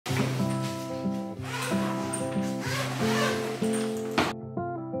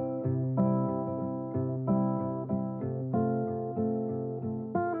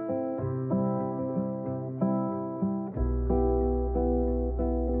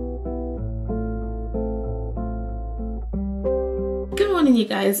morning, you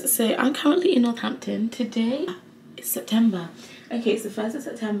guys. So I'm currently in Northampton. Today is September. Okay, it's the 1st of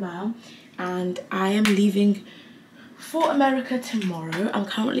September and I am leaving for America tomorrow. I'm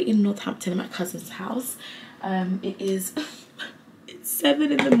currently in Northampton at my cousin's house. It is it's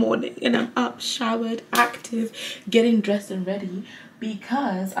 7 in the morning and I'm up, showered, active, getting dressed and ready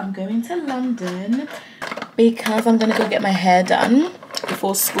because I'm going to London because I'm gonna go get my hair done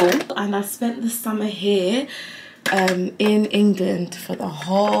before school. And I spent the summer here in England for the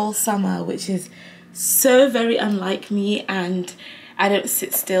whole summer, which is so very unlike me, and I don't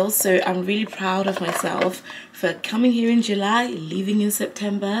sit still, so I'm really proud of myself for coming here in July, leaving in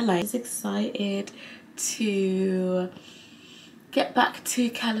September. Like, I'm just excited to get back to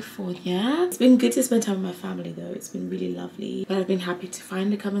California. It's been good to spend time with my family though. It's been really lovely, but I've been happy to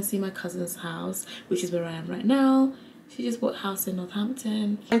finally come and see my cousin's house, which is where I am right now. She just bought a house in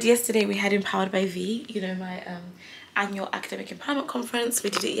Northampton. And yesterday we had Empowered by V, you know, my annual academic empowerment conference. We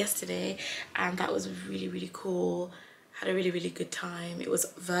did it yesterday and that was really cool. Had a really good time. It was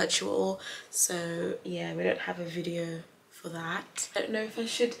virtual, so yeah, we don't have a video for that. I don't know if I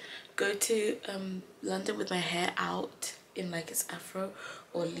should go to London with my hair out in like its afro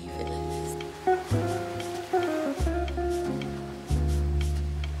or leave it like this.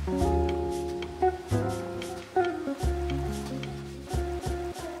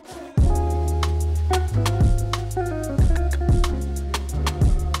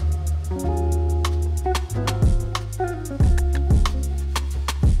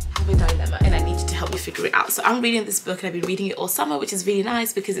 Figure it out. So I'm reading this book and I've been reading it all summer, which is really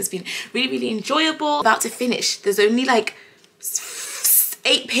nice because it's been really enjoyable. About to finish. There's only like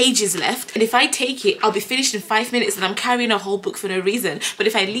 8 pages left, and if I take it I'll be finished in 5 minutes, and I'm carrying a whole book for no reason. But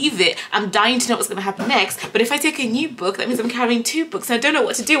if I leave it, I'm dying to know what's gonna happen next. But if I take a new book, that means I'm carrying 2 books and I don't know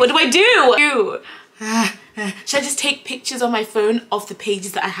what to do. What do I do? Should I just take pictures on my phone of the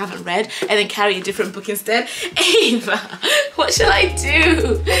pages that I haven't read and then carry a different book instead? Ava, what should I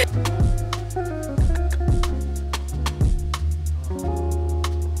do?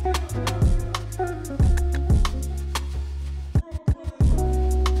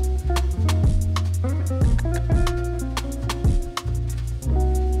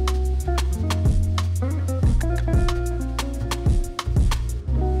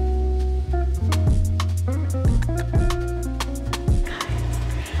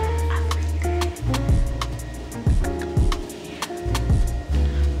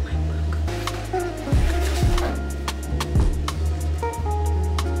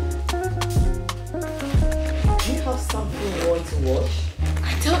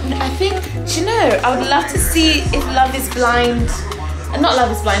 Do you know, I would love to see if Love is Blind, not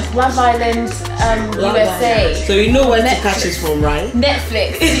Love is Blind, Love Island USA. So you know where to catch it from, right?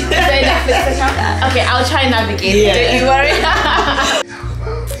 Netflix. Is there Netflix account? Okay, I'll try and navigate, don't you worry.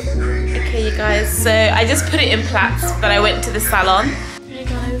 Okay, you guys, so I just put it in plaits, but I went to the salon. Hey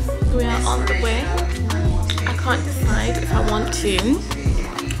guys, we are on the way. I can't decide if I want to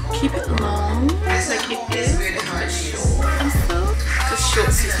keep it long, like it is, or keep it short. The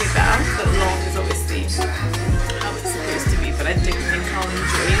short suits me better, but long is obviously how it's supposed to be, but I don't think I'll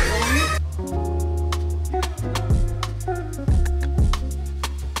enjoy it long.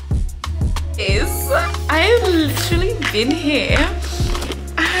 I have literally been here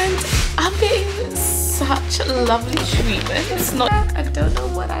and I'm getting such lovely treatment. It's not, I don't know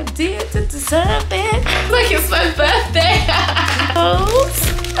what I did to deserve it. Like it's my birthday.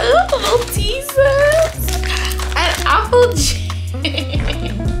 Little teasers and apple juice.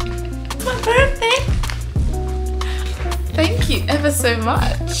 It's my birthday. Thank you ever so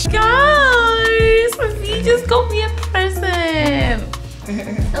much. Guys, V just got me a present.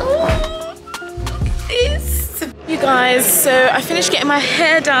 Oh, look at this. You guys, so I finished getting my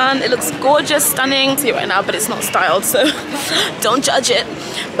hair done. It looks gorgeous, stunning. See it right now, but it's not styled, so don't judge it.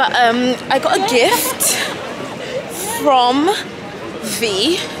 But I got a gift from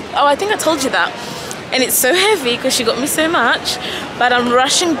V. Oh, I think I told you that. And it's so heavy because she got me so much, but I'm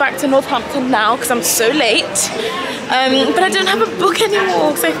rushing back to Northampton now because I'm so late. But I don't have a book anymore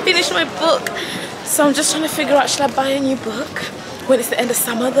because I finished my book. So I'm just trying to figure out, should I buy a new book when it's the end of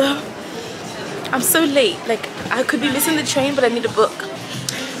summer though? I'm so late, like I could be missing the train, but I need a book.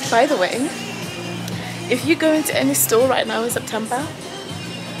 By the way, if you go into any store right now in September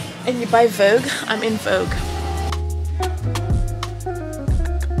and you buy Vogue, I'm in Vogue.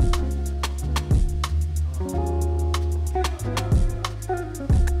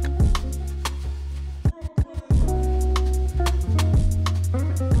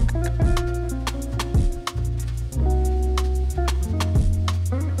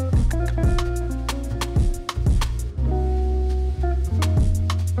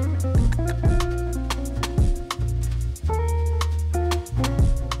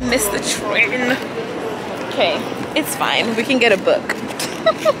 missed the train. Okay, it's fine. We can get a book.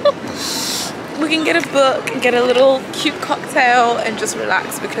 We can get a book, get a little cute cocktail and just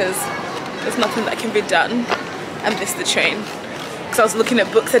relax because there's nothing that can be done and miss the train. Because I was looking at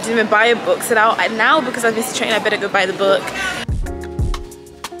books, I didn't even buy a book. So now because I missed the train, I better go buy the book.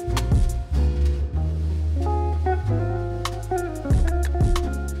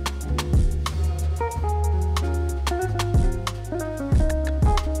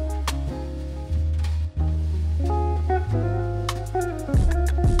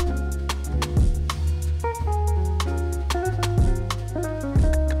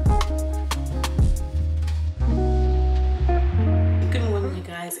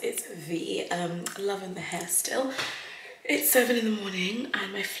 It's V. Loving the hair still. It's 7 in the morning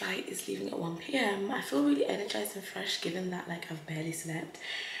and my flight is leaving at 1 p.m. I feel really energized and fresh given that like I've barely slept.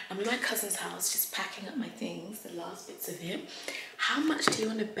 I'm in my cousin's house just packing up my things, the last bits of it. How much do you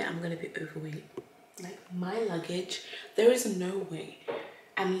want to bet I'm going to be overweight? Like my luggage, there is no way.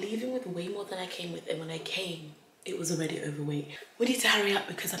 I'm leaving with way more than I came with, and when I came it was already overweight. We need to hurry up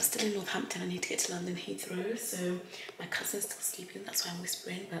because I'm still in Northampton. I need to get to London Heathrow, so my cousin's still sleeping, that's why I'm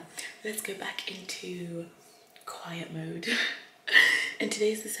whispering, but let's go back into quiet mode. And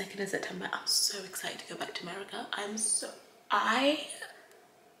today is the 2nd of September. I'm so excited to go back to America. I am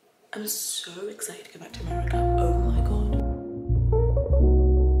so excited to go back to America. Oh my god.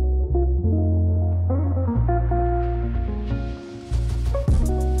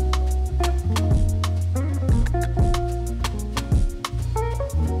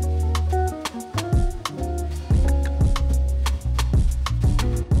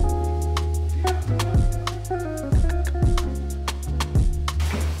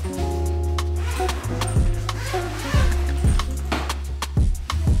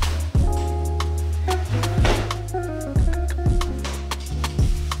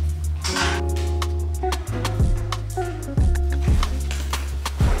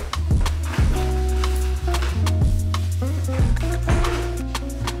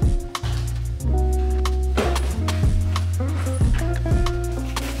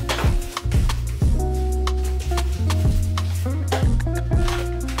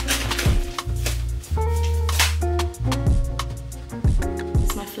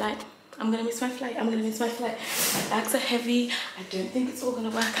 I'm gonna miss my flight. My bags are heavy. I don't think it's all gonna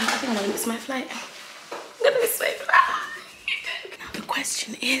work out. I think I'm gonna miss my flight. I'm gonna miss my flight. Now the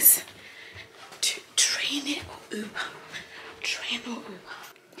question is, to train it or Uber? Train or Uber?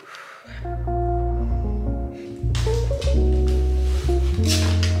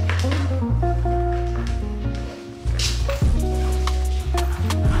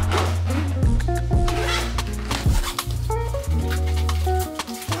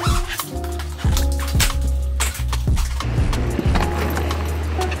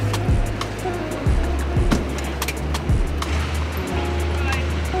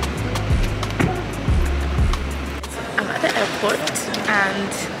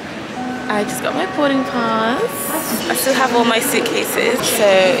 And I just got my boarding pass. I still have all my suitcases, so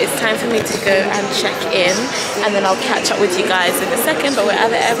it's time for me to go and check in, and then I'll catch up with you guys in a second. But we're at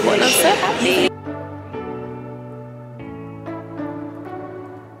the airport and I'm so happy.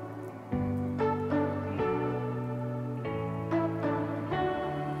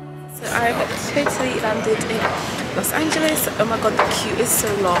 So I've totally landed in Los Angeles. Oh my god, the queue is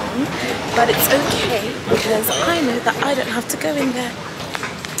so long, but it's okay because I know that I don't have to go in there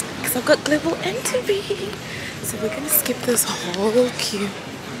because I've got global entry. So we're gonna skip this whole queue.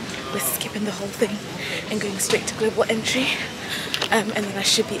 We're skipping the whole thing and going straight to global entry, and then I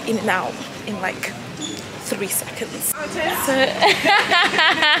should be in and out in like 3 seconds. So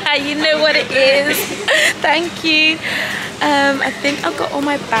you know what it is. Thank you. I think I've got all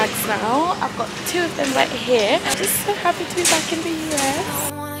my bags now. I've got 2 of them right here. I'm just so happy to be back in the US. I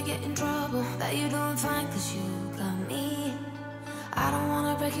don't wanna get in trouble that you don't find, 'cause you got me. I don't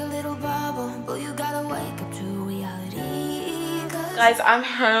wanna break your little bubble, but you gotta wake up to reality. Guys, I'm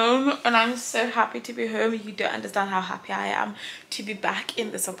home and I'm so happy to be home. You don't understand how happy I am to be back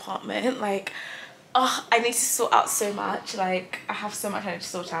in this apartment. Like, oh, I need to sort out so much. Like, I have so much I need to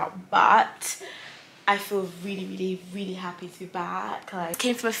sort out, but I feel really happy to be back. Like, I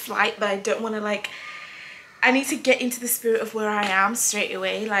came from a flight, but I don't want to, like, I need to get into the spirit of where I am straight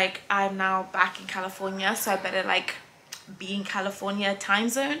away. Like, I'm now back in California, so I better like be in California time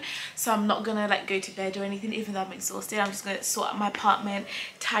zone. So I'm not gonna like go to bed or anything, even though I'm exhausted. I'm just gonna sort out my apartment,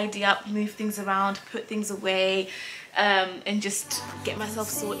 tidy up, move things around, put things away, and just get myself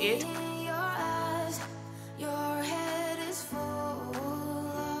sorted.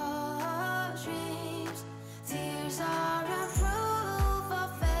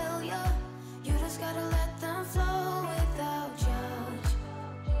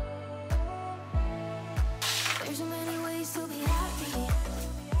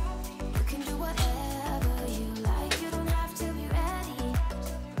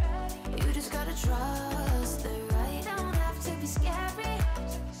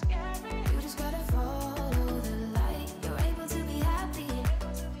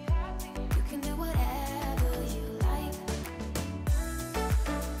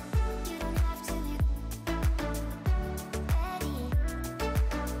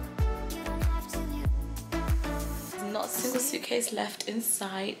 not a single suitcase left in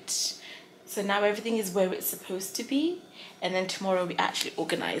sight. So now everything is where it's supposed to be, and then tomorrow we actually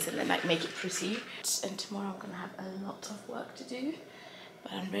organize and then like make it pretty. And tomorrow I'm gonna have a lot of work to do,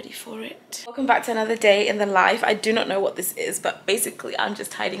 but I'm ready for it. Welcome back to another day in the life. I do not know what this is, but basically I'm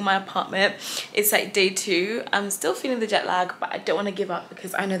just tidying my apartment. It's like day 2. I'm still feeling the jet lag, but I don't want to give up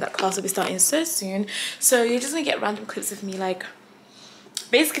because I know that class will be starting so soon. So you're just gonna get random clips of me, like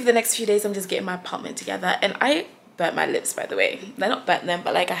basically the next few days I'm just getting my apartment together. And I burnt my lips, by the way. They're not burnt them,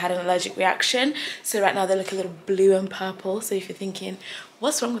 but like I had an allergic reaction, so right now they look a little blue and purple. So if you're thinking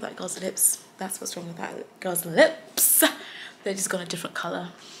what's wrong with that girl's lips, that's what's wrong with that girl's lips. They're just got a different color.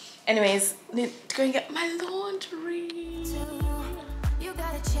 Anyways, need to go and get my laundry. You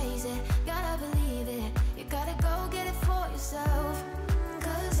gotta chase it, gotta believe it, you gotta go get it for yourself.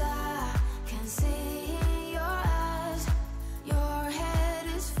 'Cause I can see in your eyes, your head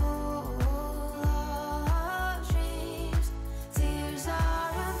is full of dreams. Tears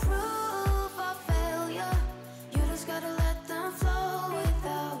aren't proof of failure, you just gotta let them flow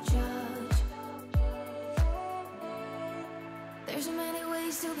without judge. There's so many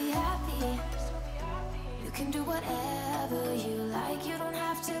ways to be happy. You can do whatever you like, you don't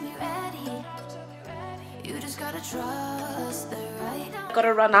have to be ready. You just gotta trust the right time. I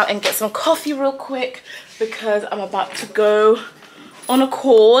gotta run out and get some coffee real quick because I'm about to go on a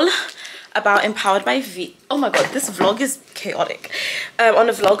call about Empowered by V. Oh my god, this vlog is chaotic. On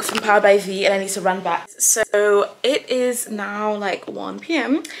a vlog from Empowered by V, and I need to run back. So it is now like 1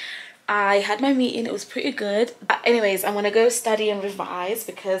 p.m. I had my meeting, it was pretty good. But anyways, I'm gonna go study and revise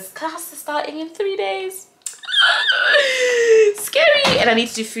because class is starting in 3 days. Scary. And I need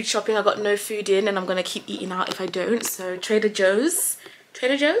to do food shopping. I got no food in and I'm gonna keep eating out if I don't. So Trader Joe's,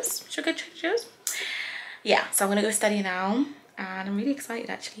 should I go Trader Joe's? Yeah, so I'm gonna go study now, and I'm really excited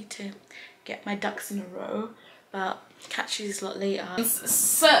actually to get my ducks in a row, but catch you a lot later.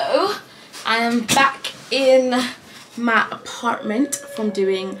 So I am back in my apartment from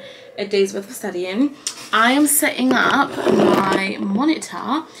doing a day's worth of studying. I am setting up my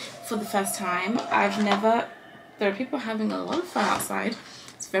monitor for the first time. There are people having a lot of fun outside.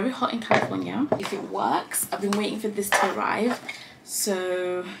 It's very hot in California. If it works, I've been waiting for this to arrive.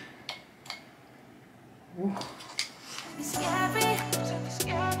 So, ooh.